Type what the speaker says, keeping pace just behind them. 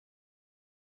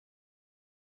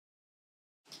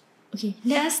Okay,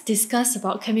 let us discuss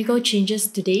about chemical changes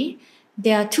today.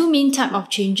 There are two main types of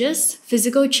changes,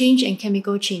 physical change and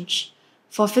chemical change.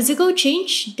 For physical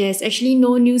change, there's actually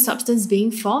no new substance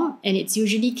being formed and it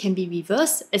usually can be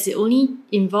reversed as it only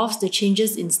involves the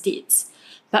changes in states.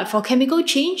 But for chemical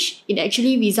change, it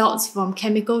actually results from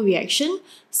chemical reaction,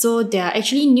 so there are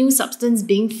actually new substance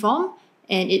being formed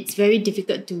and it's very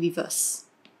difficult to reverse.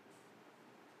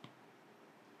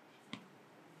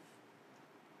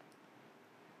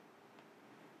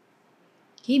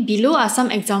 Okay, below are some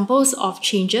examples of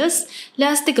changes.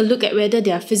 Let us take a look at whether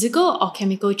they are physical or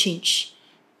chemical change.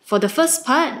 For the first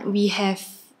part, we have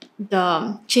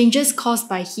the changes caused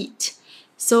by heat.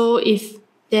 So if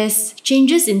there's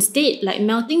changes in state like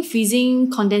melting, freezing,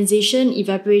 condensation,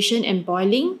 evaporation, and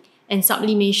boiling, and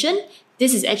sublimation,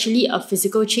 this is actually a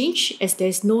physical change as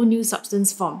there's no new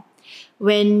substance formed.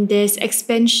 When there's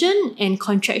expansion and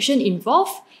contraction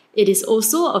involved, it is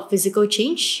also a physical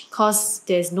change because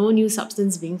there's no new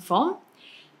substance being formed.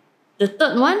 The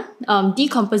third one,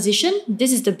 decomposition.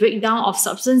 This is the breakdown of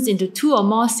substance into two or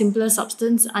more simpler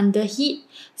substances under heat.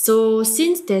 So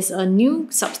since there's a new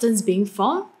substance being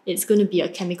formed, it's going to be a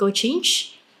chemical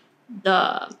change.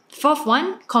 The fourth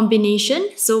one, combination.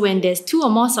 So when there's two or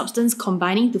more substances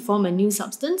combining to form a new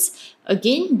substance,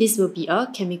 again, this will be a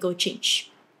chemical change.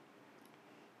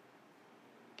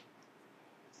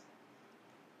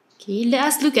 Okay, let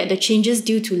us look at the changes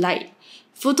due to light.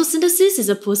 Photosynthesis is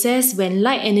a process when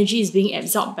light energy is being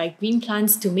absorbed by green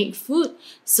plants to make food.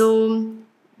 So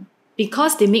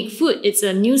because they make food, it's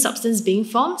a new substance being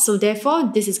formed. So therefore,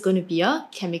 this is going to be a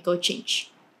chemical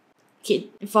change. Okay,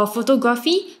 for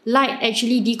photography, light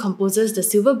actually decomposes the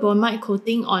silver bromide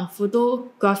coating on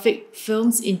photographic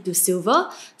films into silver.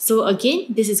 So again,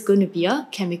 this is going to be a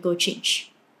chemical change.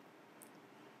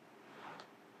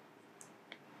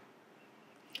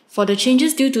 For the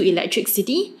changes due to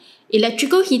electricity,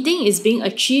 electrical heating is being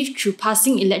achieved through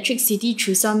passing electricity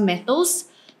through some metals.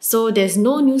 So there's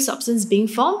no new substance being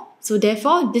formed. So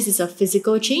therefore, this is a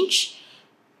physical change.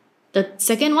 The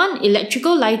second one,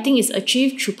 electrical lighting is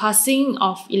achieved through passing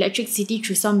of electricity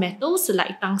through some metals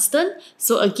like tungsten.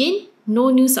 So again, no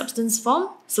new substance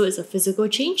formed. So it's a physical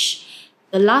change.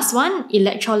 The last one,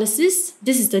 electrolysis.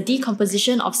 This is the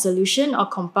decomposition of solution or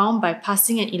compound by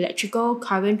passing an electrical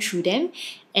current through them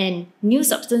and new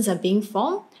substances are being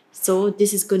formed. So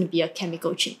this is going to be a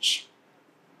chemical change.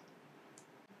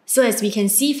 So as we can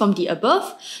see from the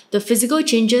above, the physical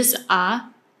changes are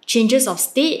changes of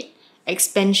state,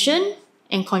 expansion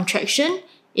and contraction,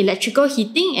 electrical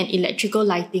heating and electrical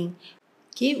lighting.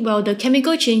 Okay, well, the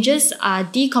chemical changes are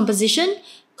decomposition,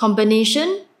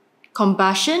 combination,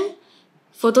 combustion,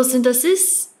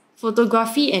 photosynthesis,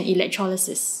 photography, and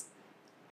electrolysis.